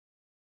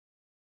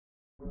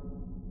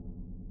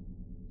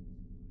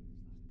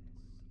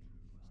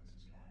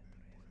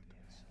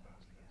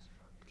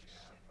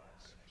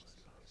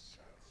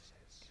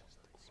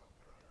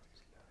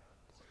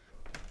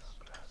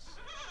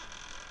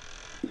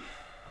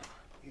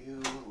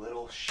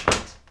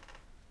Bullshit.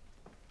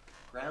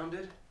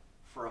 Grounded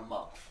for a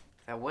month.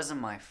 That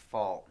wasn't my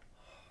fault.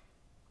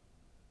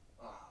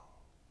 Oh,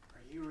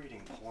 are you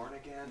reading porn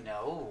again?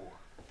 No.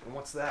 And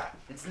what's that?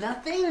 It's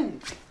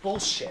nothing.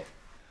 Bullshit.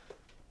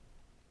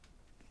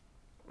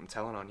 I'm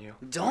telling on you.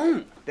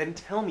 Don't. Then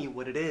tell me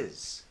what it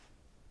is.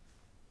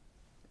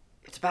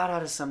 It's about how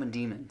to summon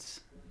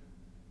demons.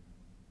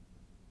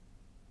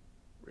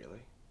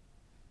 Really?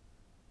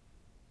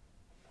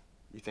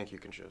 You think you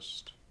can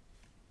just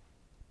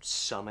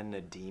summon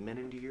a demon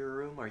into your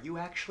room? Are you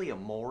actually a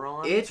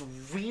moron? It's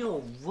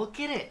real.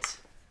 Look at it.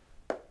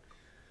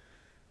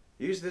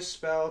 Use this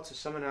spell to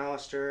summon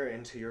Alistair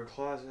into your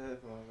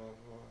closet. Blah, blah,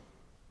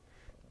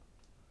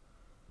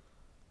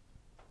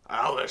 blah.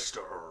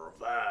 Alistair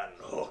Van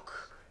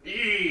Hook.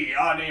 E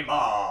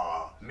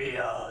anima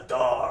mia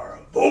dar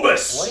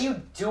vobis. What are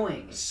you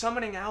doing?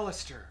 Summoning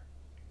Alistair.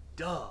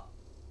 Duh.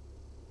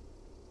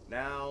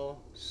 Now,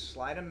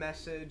 slide a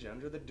message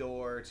under the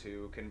door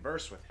to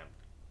converse with him.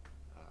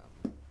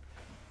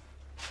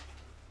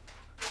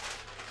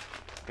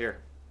 Here,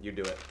 you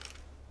do it.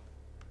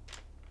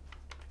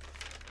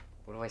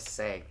 What do I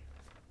say?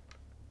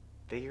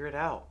 Figure it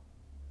out.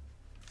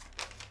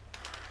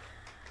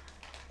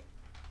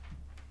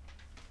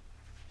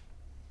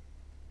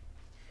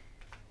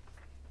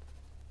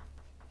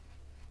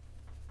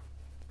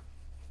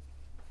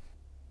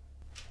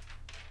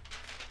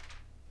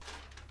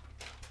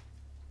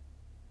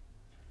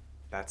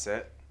 That's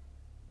it.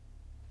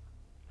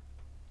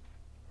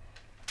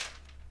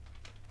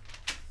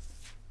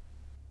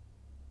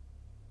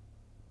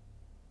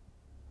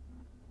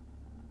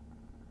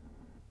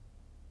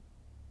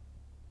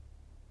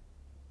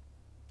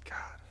 God.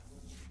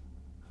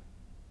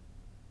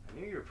 I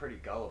knew you were pretty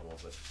gullible,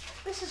 but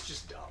this is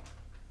just dumb.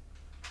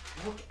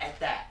 Look at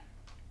that.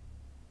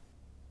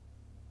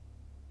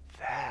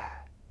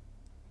 That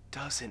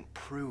doesn't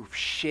prove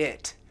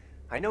shit.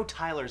 I know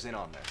Tyler's in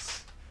on this.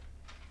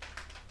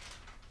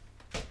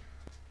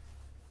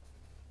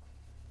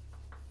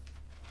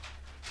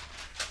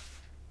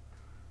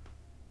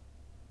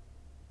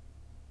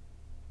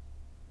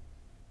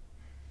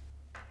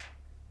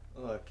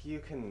 Look, you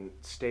can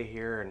stay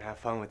here and have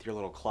fun with your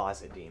little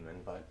closet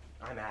demon, but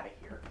I'm out of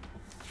here.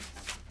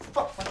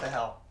 Fuck, what the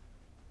hell?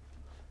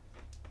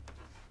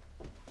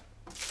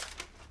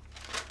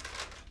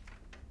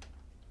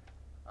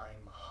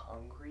 I'm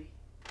hungry.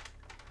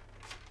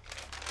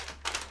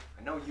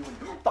 I know you and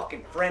your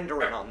fucking friend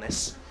are in on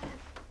this.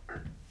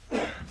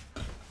 I'm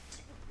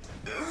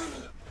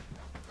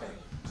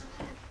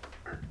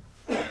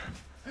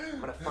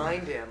gonna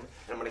find him,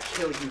 and I'm gonna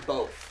kill you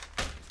both.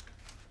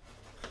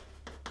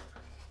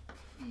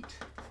 Eat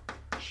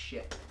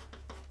shit,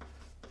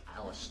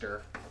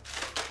 Alistair.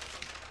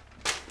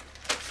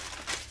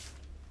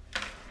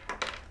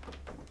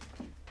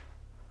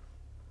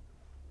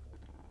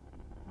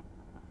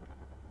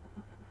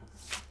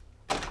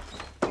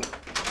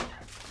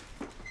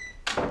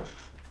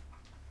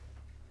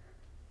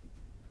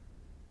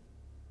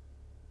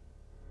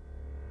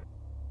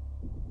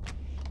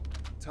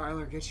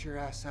 Tyler, get your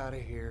ass out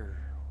of here.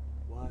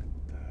 What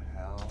the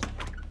hell?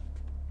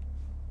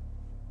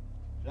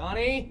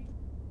 Johnny?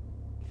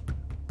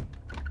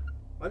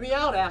 Let me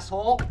out,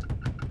 asshole!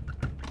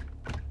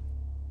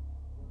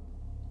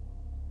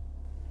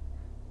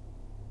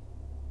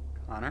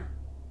 Connor?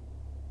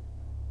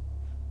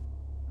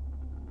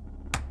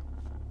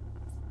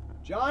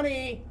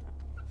 Johnny!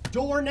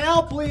 Door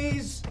now,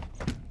 please!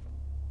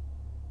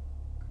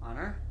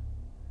 Connor?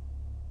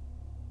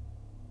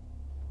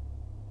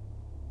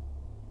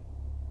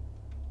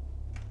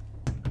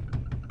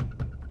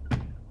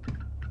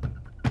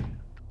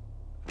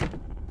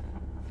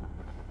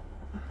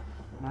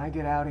 When I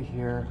get out of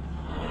here...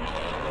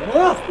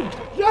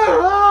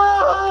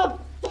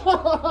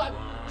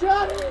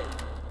 Johnny!